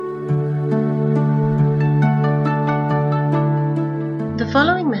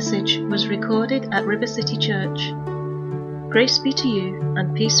message was recorded at River City Church. Grace be to you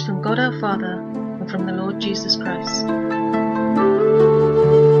and peace from God our Father and from the Lord Jesus Christ.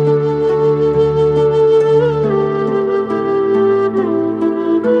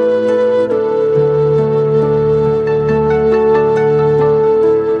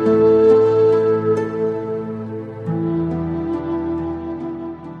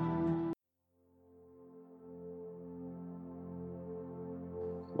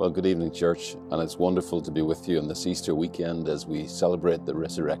 Well, good evening, church, and it's wonderful to be with you on this Easter weekend as we celebrate the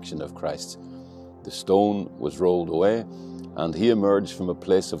resurrection of Christ. The stone was rolled away, and he emerged from a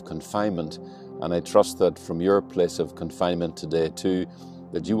place of confinement, and I trust that from your place of confinement today too,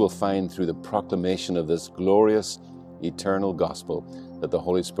 that you will find through the proclamation of this glorious, eternal gospel that the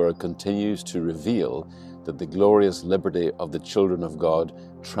Holy Spirit continues to reveal that the glorious liberty of the children of God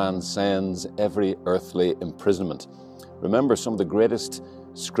transcends every earthly imprisonment. Remember, some of the greatest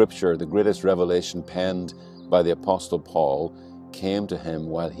Scripture, the greatest revelation penned by the Apostle Paul, came to him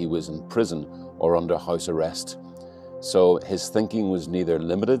while he was in prison or under house arrest. So his thinking was neither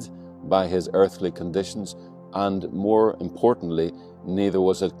limited by his earthly conditions, and more importantly, neither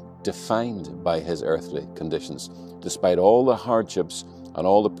was it defined by his earthly conditions. Despite all the hardships and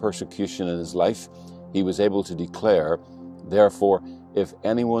all the persecution in his life, he was able to declare, therefore, if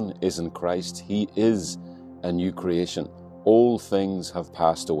anyone is in Christ, he is a new creation. Old things have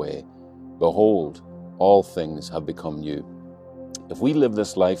passed away. Behold, all things have become new. If we live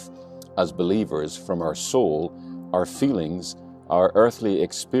this life as believers from our soul, our feelings, our earthly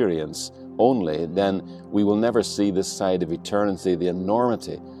experience only, then we will never see this side of eternity the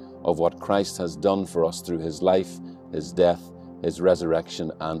enormity of what Christ has done for us through his life, his death, his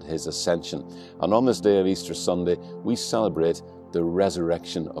resurrection, and his ascension. And on this day of Easter Sunday, we celebrate the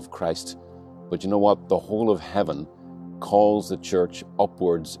resurrection of Christ. But you know what? The whole of heaven calls the church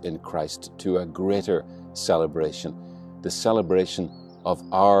upwards in Christ to a greater celebration, the celebration of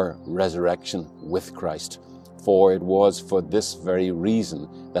our resurrection with Christ. For it was for this very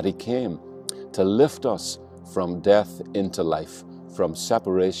reason that he came, to lift us from death into life, from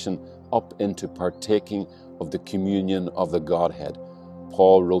separation up into partaking of the communion of the Godhead.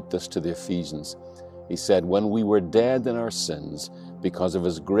 Paul wrote this to the Ephesians. He said, when we were dead in our sins, because of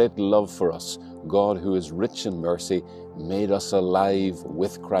his great love for us, God, who is rich in mercy, made us alive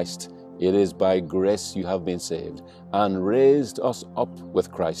with Christ. It is by grace you have been saved, and raised us up with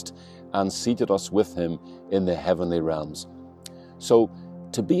Christ, and seated us with him in the heavenly realms. So,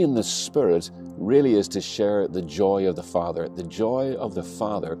 to be in the Spirit really is to share the joy of the Father. The joy of the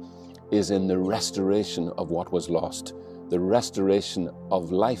Father is in the restoration of what was lost, the restoration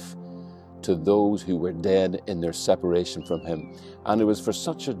of life to those who were dead in their separation from him. And it was for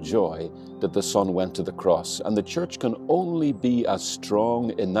such a joy that the Son went to the cross. And the church can only be as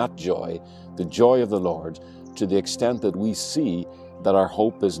strong in that joy, the joy of the Lord, to the extent that we see that our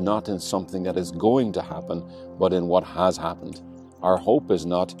hope is not in something that is going to happen, but in what has happened. Our hope is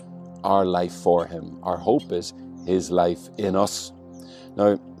not our life for him. Our hope is his life in us.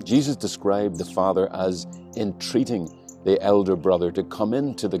 Now, Jesus described the Father as entreating the elder brother to come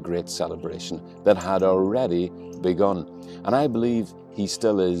into the great celebration that had already begun. And I believe he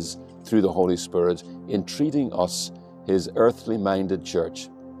still is, through the Holy Spirit, entreating us, his earthly minded church.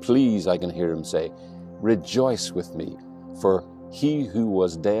 Please, I can hear him say, rejoice with me, for he who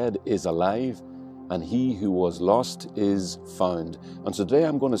was dead is alive, and he who was lost is found. And so today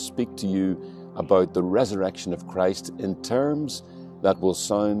I'm going to speak to you about the resurrection of Christ in terms that will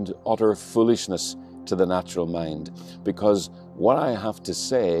sound utter foolishness to the natural mind, because what I have to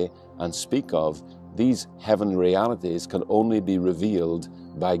say and speak of, these heaven realities, can only be revealed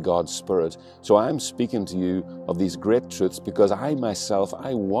by God's Spirit. So I'm speaking to you of these great truths because I myself,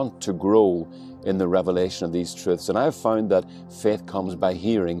 I want to grow in the revelation of these truths. And I've found that faith comes by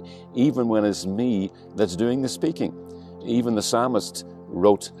hearing, even when it's me that's doing the speaking. Even the psalmist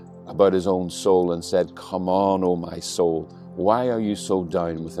wrote about his own soul and said, come on, O my soul, why are you so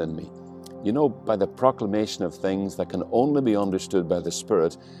down within me? You know, by the proclamation of things that can only be understood by the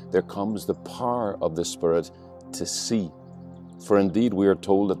Spirit, there comes the power of the Spirit to see. For indeed we are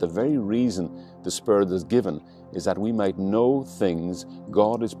told that the very reason the Spirit is given is that we might know things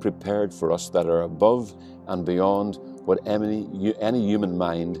God has prepared for us that are above and beyond what any human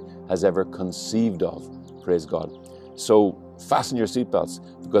mind has ever conceived of. Praise God. So fasten your seatbelts,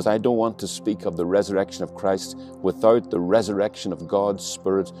 because I don't want to speak of the resurrection of Christ without the resurrection of God's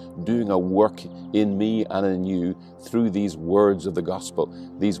Spirit doing a work in me and in you through these words of the gospel,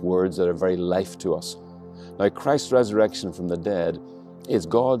 these words that are very life to us. Now, Christ's resurrection from the dead It's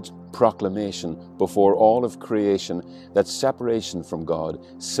God's proclamation before all of creation that separation from God,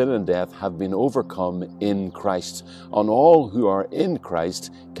 sin and death have been overcome in Christ. And all who are in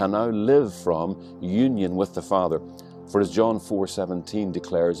Christ can now live from union with the Father. For as John 4:17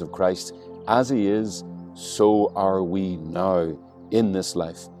 declares of Christ, as he is, so are we now in this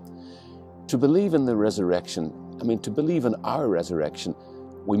life. To believe in the resurrection, to believe in our resurrection,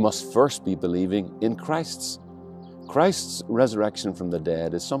 we must first be believing in Christ's. Christ's resurrection from the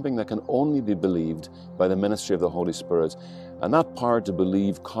dead is something that can only be believed by the ministry of the Holy Spirit, and that power to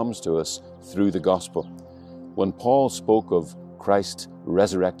believe comes to us through the gospel. When Paul spoke of Christ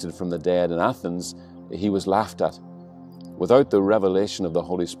resurrected from the dead in Athens, he was laughed at. Without the revelation of the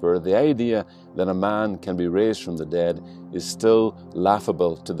Holy Spirit, the idea that a man can be raised from the dead is still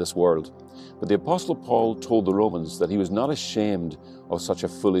laughable to this world. But the Apostle Paul told the Romans that he was not ashamed of such a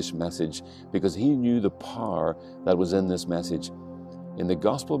foolish message because he knew the power that was in this message. In the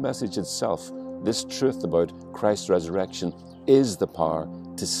gospel message itself, this truth about Christ's resurrection is the power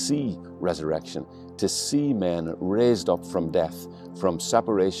to see resurrection, to see men raised up from death, from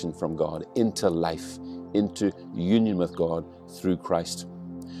separation from God, into life, into union with God through Christ.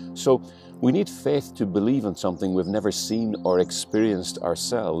 So we need faith to believe in something we've never seen or experienced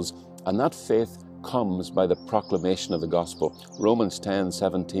ourselves, and that faith comes by the proclamation of the gospel. Romans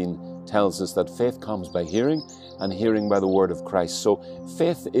 10:17 tells us that faith comes by hearing, and hearing by the word of Christ. So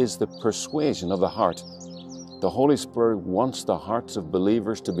faith is the persuasion of the heart. The Holy Spirit wants the hearts of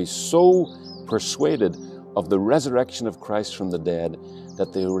believers to be so persuaded of the resurrection of Christ from the dead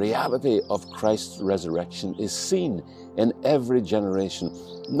that the reality of Christ's resurrection is seen in every generation,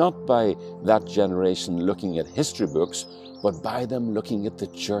 not by that generation looking at history books, but by them looking at the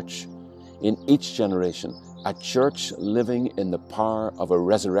church. In each generation, a church living in the power of a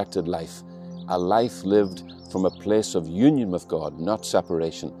resurrected life, a life lived from a place of union with God, not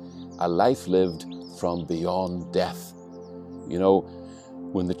separation, a life lived from beyond death.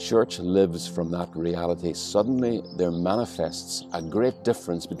 When the church lives from that reality, suddenly there manifests a great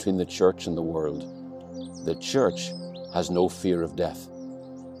difference between the church and the world. The church has no fear of death.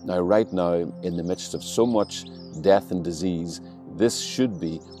 Now, right now, in the midst of so much death and disease, this should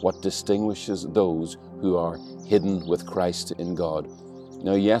be what distinguishes those who are hidden with Christ in God.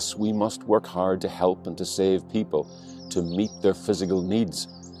 Now, yes, we must work hard to help and to save people, to meet their physical needs.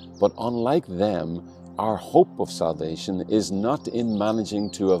 But unlike them, our hope of salvation is not in managing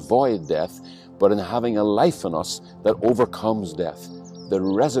to avoid death, but in having a life in us that overcomes death. The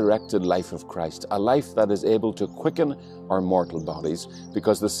resurrected life of Christ, a life that is able to quicken our mortal bodies,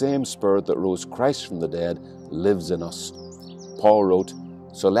 because the same Spirit that rose Christ from the dead lives in us. Paul wrote,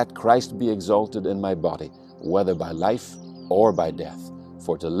 "So let Christ be exalted in my body, whether by life or by death.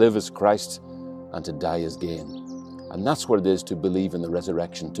 For to live is Christ, and to die is gain." And that's what it is to believe in the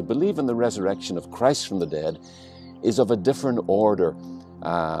resurrection. To believe in the resurrection of Christ from the dead is of a different order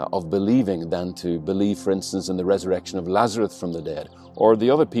of believing than to believe, for instance, in the resurrection of Lazarus from the dead, or the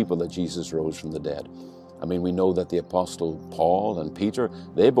other people that Jesus rose from the dead. We know that the Apostle Paul and Peter,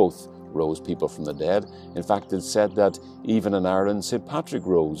 they both rose people from the dead. In fact, it's said that even in Ireland, St. Patrick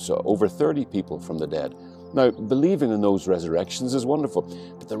rose over 30 people from the dead. Now, believing in those resurrections is wonderful,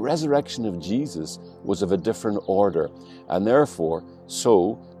 but the resurrection of Jesus was of a different order, and therefore,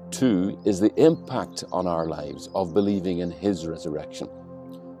 so too is the impact on our lives of believing in his resurrection.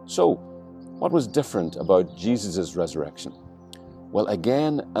 So, what was different about Jesus' resurrection? Well,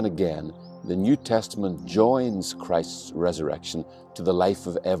 again and again, the New Testament joins Christ's resurrection to the life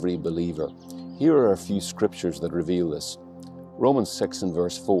of every believer. Here are a few scriptures that reveal this. Romans 6 and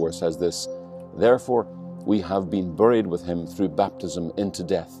verse 4 says this, "Therefore, we have been buried with him through baptism into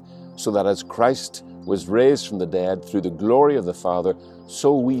death, so that as Christ was raised from the dead through the glory of the Father,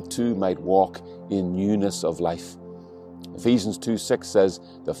 so we too might walk in newness of life." Ephesians 2:6 says,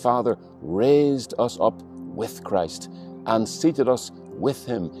 "The Father raised us up with Christ and seated us with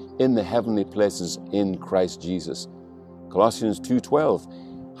him in the heavenly places in Christ Jesus." Colossians 2:12,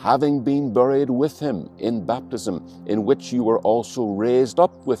 "Having been buried with him in baptism, in which you were also raised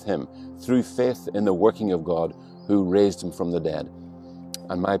up with him through faith in the working of God, who raised him from the dead."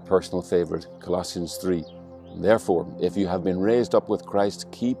 And my personal favorite, Colossians 3, "Therefore, if you have been raised up with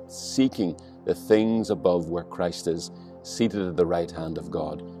Christ, keep seeking the things above where Christ is, seated at the right hand of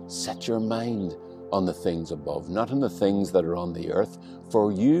God. Set your mind on the things above, not on the things that are on the earth,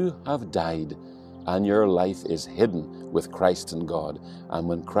 for you have died, and your life is hidden with Christ in God. And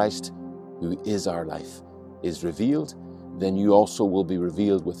when Christ, who is our life, is revealed, then you also will be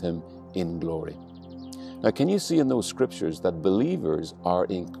revealed with him in glory." Now, can you see in those scriptures that believers are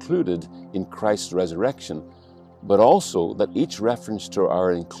included in Christ's resurrection, but also that each reference to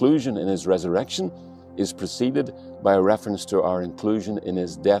our inclusion in his resurrection is preceded by a reference to our inclusion in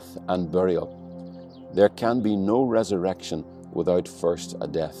his death and burial. There can be no resurrection without first a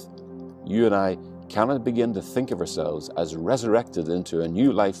death. You and I cannot begin to think of ourselves as resurrected into a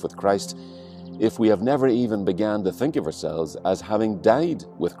new life with Christ if we have never even began to think of ourselves as having died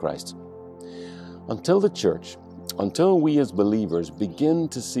with Christ. Until the church, until we as believers begin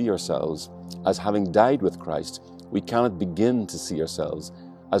to see ourselves as having died with Christ, we cannot begin to see ourselves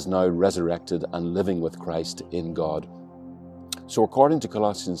as now resurrected and living with Christ in God. So according to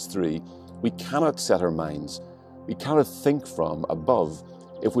Colossians 3, we cannot set our minds, we cannot think from above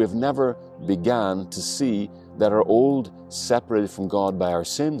if we have never began to see that our old, separated from God by our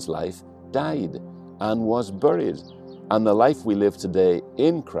sins life, died and was buried. And the life we live today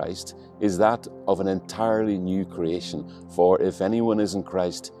in Christ is that of an entirely new creation. For if anyone is in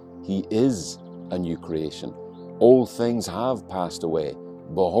Christ, he is a new creation. Old things have passed away.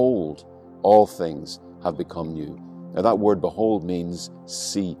 Behold, all things have become new. Now that word behold means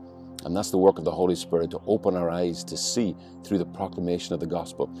see. And that's the work of the Holy Spirit, to open our eyes to see through the proclamation of the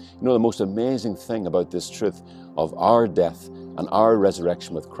gospel. You know, the most amazing thing about this truth of our death and our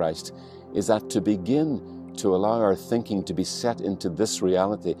resurrection with Christ is that to begin to allow our thinking to be set into this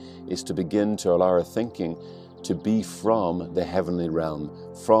reality is to begin to allow our thinking to be from the heavenly realm,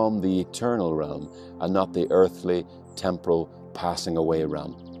 from the eternal realm, and not the earthly, temporal, passing away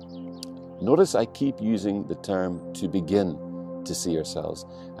realm. Notice I keep using the term to begin to see ourselves.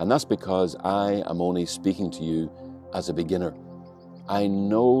 And that's because I am only speaking to you as a beginner. I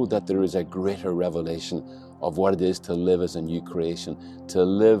know that there is a greater revelation of what it is to live as a new creation, to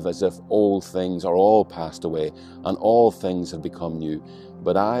live as if old things are all passed away and all things have become new.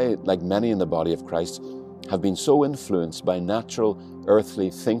 But I, like many in the body of Christ, have been so influenced by natural earthly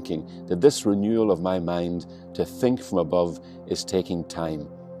thinking that this renewal of my mind to think from above is taking time.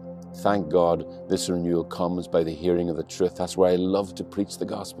 Thank God this renewal comes by the hearing of the truth. That's why I love to preach the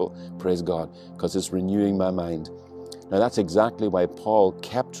gospel, praise God, because it's renewing my mind. Now that's exactly why Paul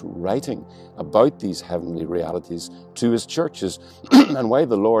kept writing about these heavenly realities to his churches and why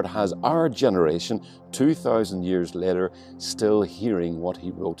the Lord has our generation 2,000 years later still hearing what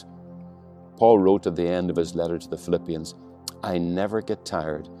he wrote. Paul wrote at the end of his letter to the Philippians, I never get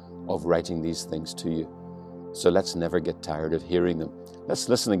tired of writing these things to you. So let's never get tired of hearing them. Let's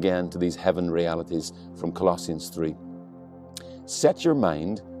listen again to these heaven realities from Colossians 3. Set your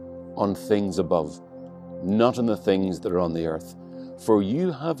mind on things above, not on the things that are on the earth. For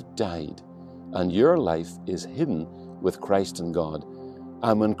you have died, and your life is hidden with Christ in God.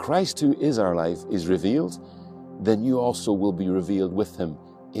 And when Christ, who is our life, is revealed, then you also will be revealed with him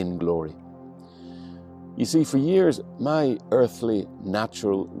in glory. You see, for years, my earthly,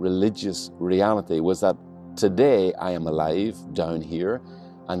 natural, religious reality was that today I am alive down here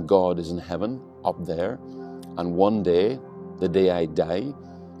and God is in heaven up there, and one day, the day I die,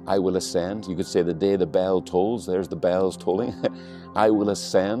 I will ascend. You could say the day the bell tolls, there's the bells tolling. I will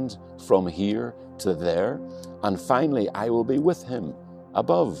ascend from here to there, and finally I will be with him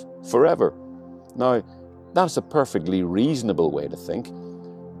above forever. Now, that's a perfectly reasonable way to think,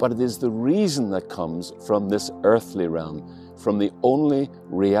 but it is the reason that comes from this earthly realm, from the only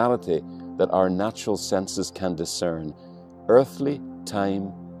reality that our natural senses can discern, earthly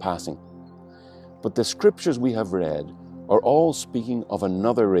time passing. But the scriptures we have read are all speaking of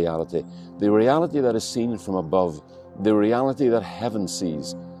another reality, the reality that is seen from above, the reality that heaven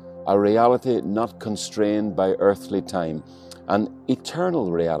sees, a reality not constrained by earthly time, an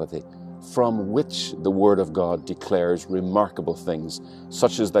eternal reality from which the Word of God declares remarkable things,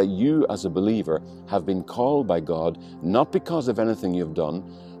 such as that you as a believer have been called by God not because of anything you've done,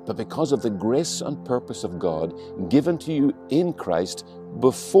 but because of the grace and purpose of God given to you in Christ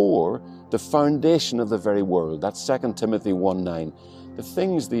before the foundation of the very world. That's 2 Timothy 1:9. The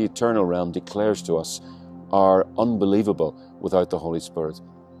things the eternal realm declares to us are unbelievable without the Holy Spirit.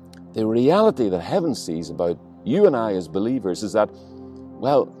 The reality that heaven sees about you and I as believers is that,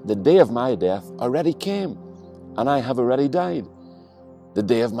 well, the day of my death already came, and I have already died. The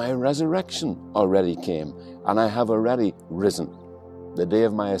day of my resurrection already came, and I have already risen. The day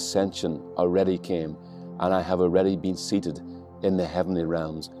of my ascension already came, and I have already been seated in the heavenly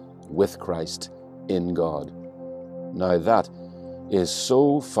realms with Christ in God. Now that is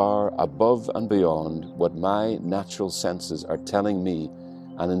so far above and beyond what my natural senses are telling me,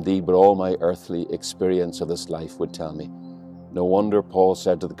 and indeed what all my earthly experience of this life would tell me. No wonder Paul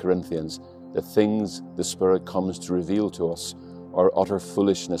said to the Corinthians, the things the Spirit comes to reveal to us are utter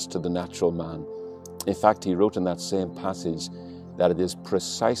foolishness to the natural man. In fact, he wrote in that same passage that it is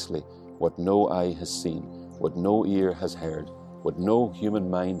precisely what no eye has seen, what no ear has heard, what no human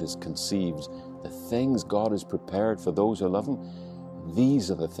mind has conceived, the things God has prepared for those who love Him,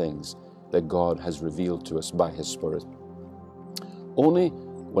 these are the things that God has revealed to us by His Spirit. Only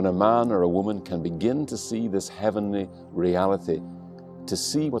when a man or a woman can begin to see this heavenly reality, to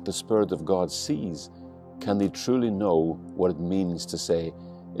see what the Spirit of God sees, can they truly know what it means to say,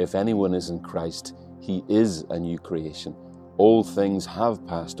 if anyone is in Christ, he is a new creation. Old things have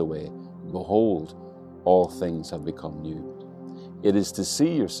passed away. Behold, all things have become new. It is to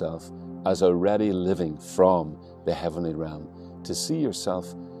see yourself as already living from the heavenly realm, to see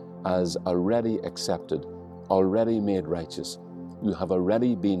yourself as already accepted, already made righteous. You have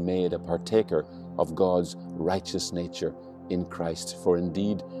already been made a partaker of God's righteous nature in Christ, for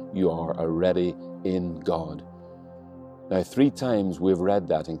indeed you are already in God. Now 3 times we've read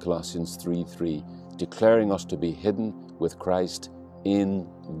that in Colossians 3:3, declaring us to be hidden with Christ in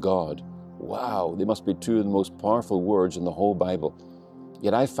God. Wow, they must be 2 of the most powerful words in the whole Bible.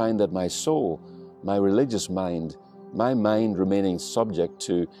 Yet I find that my soul, my religious mind, my mind remaining subject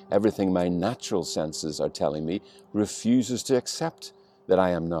to everything my natural senses are telling me, refuses to accept that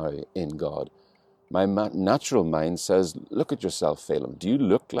I am now in God. My natural mind says, look at yourself, Phelim. Do you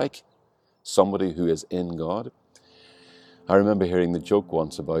look like somebody who is in God? I remember hearing the joke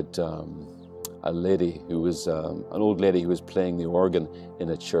once about a lady who was, an old lady who was playing the organ in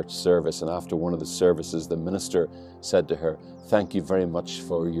a church service, and after one of the services, the minister said to her, "Thank you very much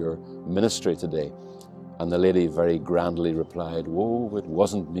for your ministry today." And the lady very grandly replied, "Whoa, it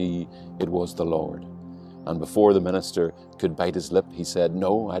wasn't me, it was the Lord." And before the minister could bite his lip, he said,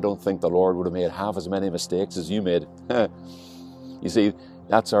 "No, I don't think the Lord would have made half as many mistakes as you made." You see,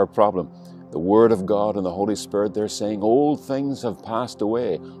 that's our problem. The Word of God and the Holy Spirit, they're saying, old things have passed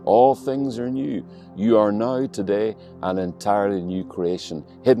away. All things are new. You are now today an entirely new creation,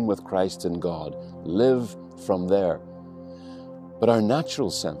 hidden with Christ in God. Live from there. But our natural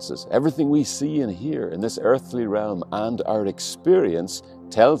senses, everything we see and hear in this earthly realm and our experience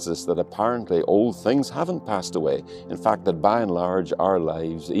tells us that apparently old things haven't passed away. In fact, that by and large our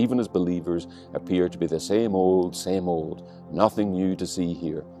lives, even as believers, appear to be the same old, nothing new to see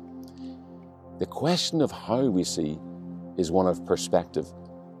here. The question of how we see is one of perspective.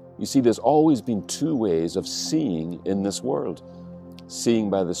 You see, there's always been 2 ways of seeing in this world. Seeing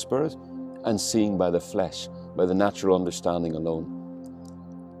by the Spirit and seeing by the flesh, by the natural understanding alone.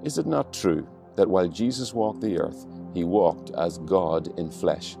 Is it not true that while Jesus walked the earth, He walked as God in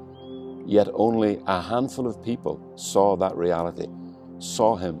flesh? Yet only a handful of people saw that reality,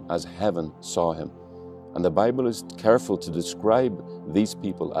 saw Him as heaven saw Him. And the Bible is careful to describe these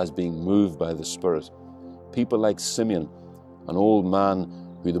people as being moved by the Spirit. People like Simeon, an old man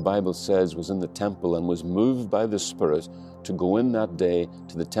who the Bible says was in the temple and was moved by the Spirit to go in that day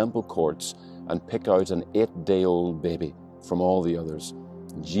to the temple courts and pick out an 8-day-old baby from all the others,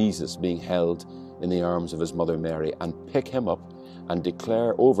 Jesus being held in the arms of His mother Mary, and pick Him up and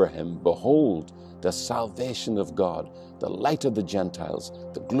declare over Him, "Behold, the salvation of God, the light of the Gentiles,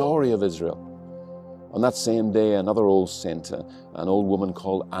 the glory of Israel." On that same day, another old saint, an old woman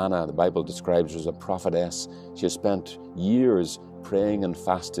called Anna, the Bible describes her as a prophetess. She has spent years praying and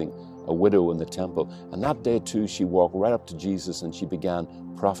fasting, a widow in the temple. And that day too, she walked right up to Jesus and she began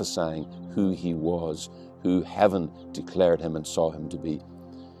prophesying who He was, who heaven declared Him and saw Him to be.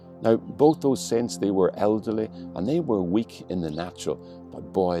 Now, both those saints, they were elderly and they were weak in the natural,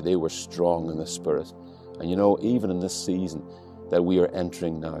 but boy, they were strong in the Spirit. And you know, even in this season that we are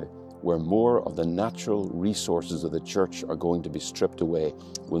entering now, where more of the natural resources of the church are going to be stripped away,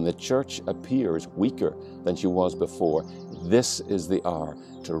 when the church appears weaker than she was before, this is the hour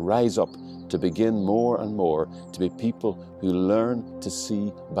to rise up, to begin more and more to be people who learn to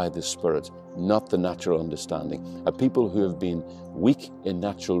see by the Spirit, not the natural understanding. A people who have been weak in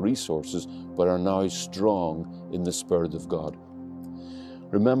natural resources, but are now strong in the Spirit of God.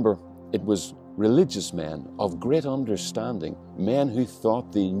 Remember, it was religious men of great understanding, men who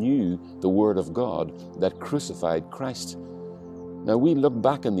thought they knew the Word of God, that crucified Christ. Now we look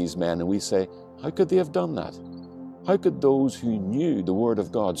back on these men and we say, how could they have done that? How could those who knew the Word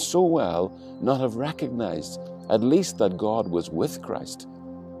of God so well not have recognized at least that God was with Christ?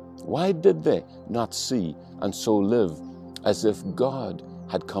 Why did they not see and so live as if God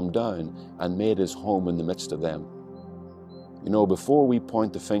had come down and made His home in the midst of them? You know, before we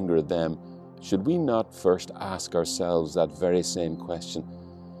point the finger at them, should we not first ask ourselves that very same question?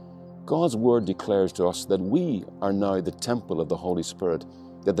 God's Word declares to us that we are now the temple of the Holy Spirit,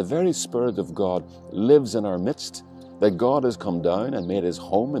 that the very Spirit of God lives in our midst, that God has come down and made His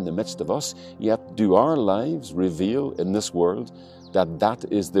home in the midst of us. Yet do our lives reveal in this world that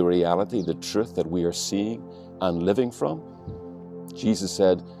is the reality, the truth that we are seeing and living from? Jesus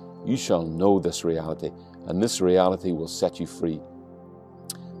said, you shall know this reality, and this reality will set you free.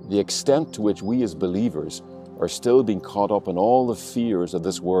 The extent to which we as believers are still being caught up in all the fears of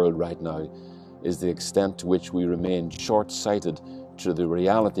this world right now is the extent to which we remain short-sighted to the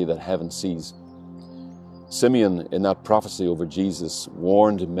reality that heaven sees. Simeon, in that prophecy over Jesus,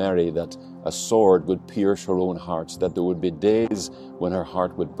 warned Mary that a sword would pierce her own heart, that there would be days when her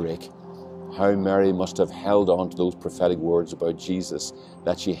heart would break. How Mary must have held on to those prophetic words about Jesus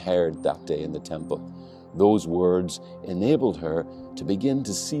that she heard that day in the temple. Those words enabled her to begin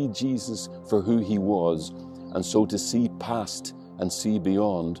to see Jesus for who he was, and so to see past and see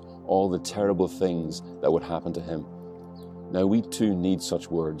beyond all the terrible things that would happen to him. Now we too need such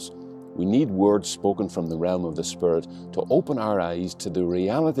words. We need words spoken from the realm of the Spirit to open our eyes to the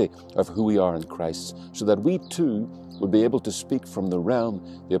reality of who we are in Christ, so that we too would be able to speak from the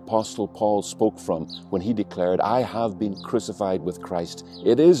realm the Apostle Paul spoke from when he declared, I have been crucified with Christ.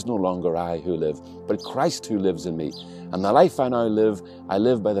 It is no longer I who live, but Christ who lives in me. And the life I now live, I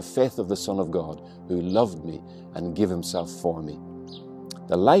live by the faith of the Son of God, who loved me and gave himself for me.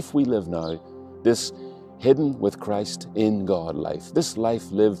 The life we live now, this hidden with Christ in God life, this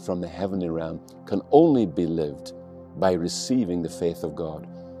life lived from the heavenly realm, can only be lived by receiving the faith of God.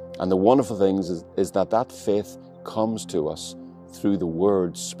 And the wonderful thing is that faith comes to us through the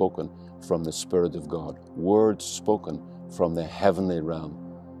words spoken from the Spirit of God, words spoken from the heavenly realm.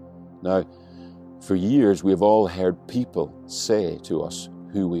 Now, for years we have all heard people say to us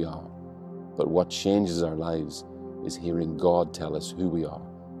who we are, but what changes our lives is hearing God tell us who we are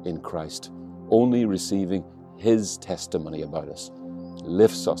in Christ. Only receiving his testimony about us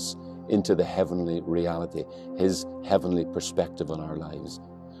lifts us into the heavenly reality, his heavenly perspective on our lives.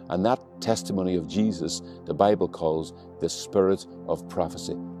 And that testimony of Jesus, the Bible calls the spirit of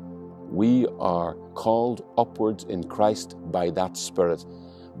prophecy. We are called upwards in Christ by that Spirit,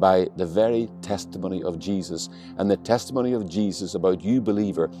 by the very testimony of Jesus. And the testimony of Jesus about you,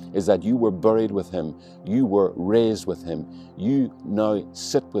 believer, is that you were buried with him, you were raised with him, you now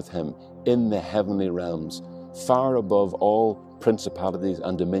sit with him in the heavenly realms, far above all principalities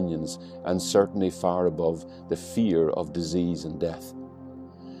and dominions, and certainly far above the fear of disease and death.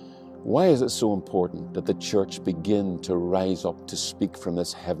 Why is it so important that the church begin to rise up to speak from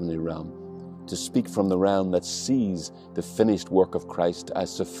this heavenly realm, to speak from the realm that sees the finished work of Christ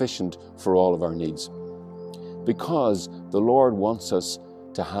as sufficient for all of our needs? Because the Lord wants us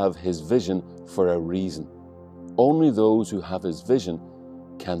to have his vision for a reason. Only those who have his vision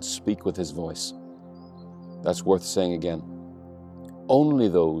can speak with his voice. That's worth saying again. Only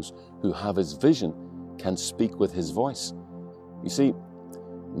those who have his vision can speak with his voice. You see,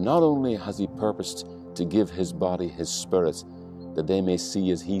 not only has he purposed to give his body his Spirit, that they may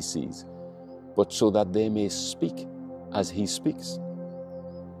see as he sees, but so that they may speak as he speaks.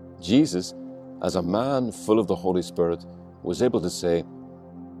 Jesus, as a man full of the Holy Spirit, was able to say,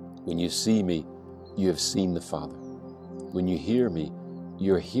 when you see me, you have seen the Father. When you hear me,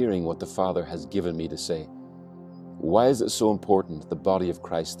 you're hearing what the Father has given me to say. Why is it so important that the body of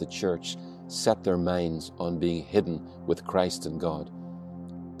Christ, the church, set their minds on being hidden with Christ and God?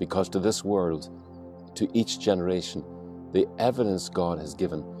 Because to this world, to each generation, the evidence God has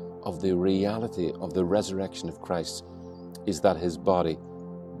given of the reality of the resurrection of Christ is that his body,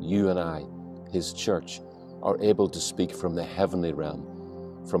 you and I, his church, are able to speak from the heavenly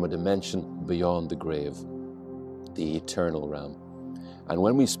realm, from a dimension beyond the grave, the eternal realm. And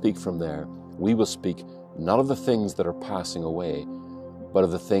when we speak from there, we will speak not of the things that are passing away, but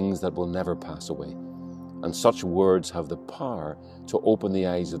of the things that will never pass away. And such words have the power to open the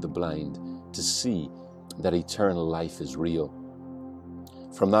eyes of the blind to see that eternal life is real.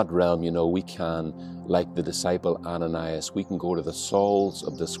 From that realm, we can, like the disciple Ananias, we can go to the Sauls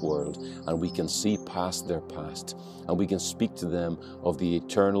of this world and we can see past their past, and we can speak to them of the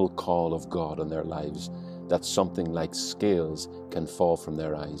eternal call of God on their lives, that something like scales can fall from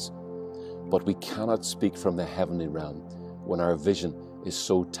their eyes. But we cannot speak from the heavenly realm when our vision is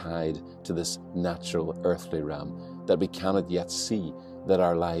so tied to this natural earthly realm that we cannot yet see that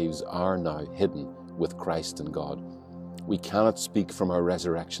our lives are now hidden with Christ and God. We cannot speak from our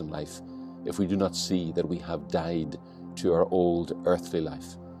resurrection life if we do not see that we have died to our old earthly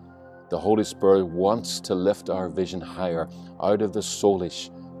life. The Holy Spirit wants to lift our vision higher out of the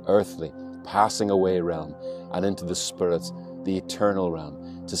soulish, earthly, passing away realm and into the Spirit, the eternal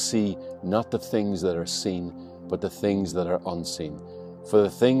realm, to see not the things that are seen, but the things that are unseen. For the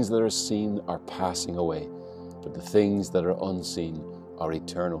things that are seen are passing away, but the things that are unseen are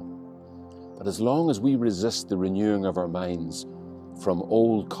eternal. But as long as we resist the renewing of our minds, from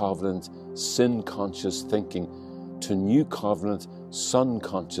old covenant, sin-conscious thinking to new covenant,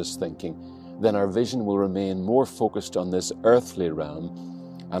 son-conscious thinking, then our vision will remain more focused on this earthly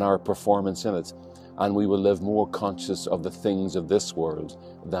realm and our performance in it, and we will live more conscious of the things of this world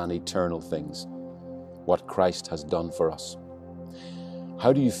than eternal things, what Christ has done for us.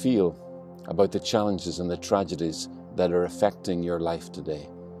 How do you feel about the challenges and the tragedies that are affecting your life today?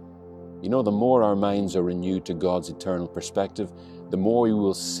 You know, the more our minds are renewed to God's eternal perspective, the more we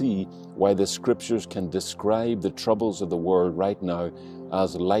will see why the Scriptures can describe the troubles of the world right now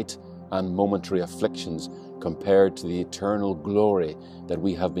as light and momentary afflictions compared to the eternal glory that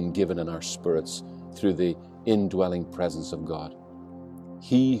we have been given in our spirits through the indwelling presence of God.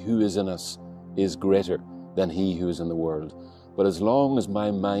 He who is in us is greater than he who is in the world. But as long as my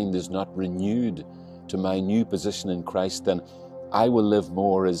mind is not renewed to my new position in Christ, then I will live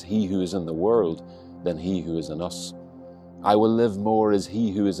more as he who is in the world than he who is in us. I will live more as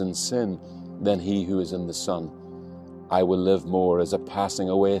he who is in sin than he who is in the Son. I will live more as a passing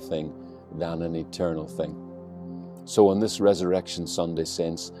away thing than an eternal thing. So on this Resurrection Sunday,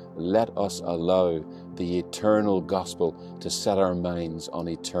 saints, let us allow the eternal gospel to set our minds on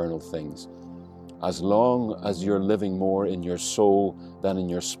eternal things. As long as you're living more in your soul than in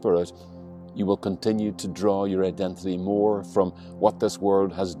your spirit, you will continue to draw your identity more from what this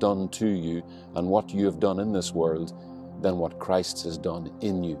world has done to you and what you have done in this world than what Christ has done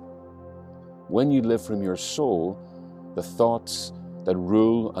in you. When you live from your soul, the thoughts that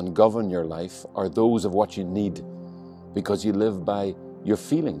rule and govern your life are those of what you need, because you live by your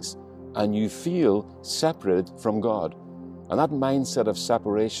feelings and you feel separated from God. And that mindset of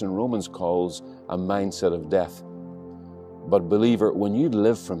separation Romans calls a mindset of death. But believer, when you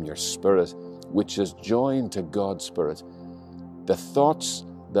live from your spirit, which is joined to God's Spirit, the thoughts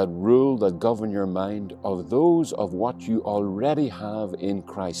that rule, that govern your mind, are those of what you already have in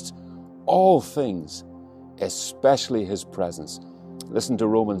Christ. All things, especially His presence. Listen to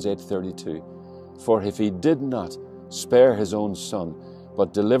Romans 8:32. For if He did not spare His own Son,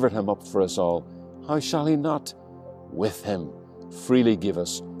 but delivered Him up for us all, how shall He not, with Him, freely give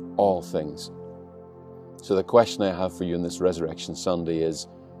us all things? So the question I have for you in this Resurrection Sunday is,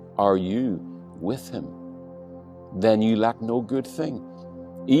 are you with Him? Then you lack no good thing.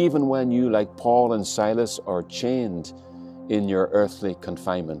 Even when you, like Paul and Silas, are chained in your earthly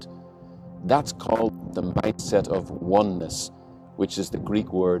confinement. That's called the mindset of oneness, which is the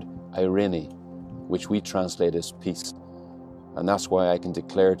Greek word eirene, which we translate as peace. And that's why I can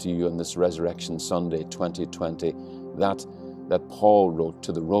declare to you on this Resurrection Sunday 2020 that Paul wrote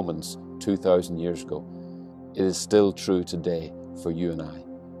to the Romans 2,000 years ago. It is still true today for you and I,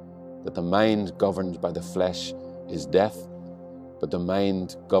 that the mind governed by the flesh is death, but the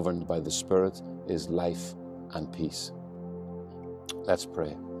mind governed by the Spirit is life and peace. Let's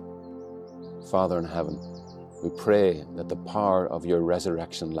pray. Father in heaven, we pray that the power of your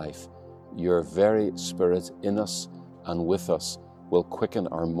resurrection life, your very Spirit in us and with us, will quicken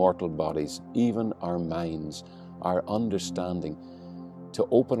our mortal bodies, even our minds, our understanding, to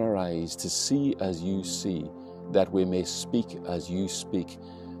open our eyes to see as you see, that we may speak as you speak.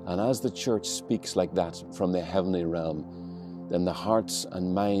 And as the church speaks like that from the heavenly realm, then the hearts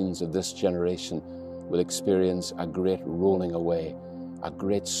and minds of this generation will experience a great rolling away. A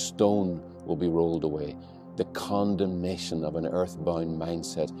great stone will be rolled away. The condemnation of an earthbound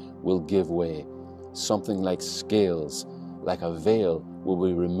mindset will give way. Something like scales, like a veil, will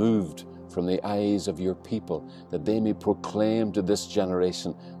be removed from the eyes of your people, that they may proclaim to this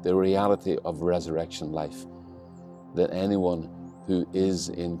generation the reality of resurrection life. That anyone who is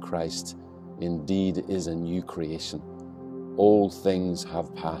in Christ indeed is a new creation. Old things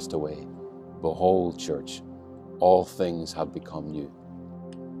have passed away. Behold, church, all things have become new.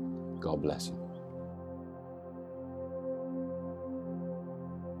 God bless you.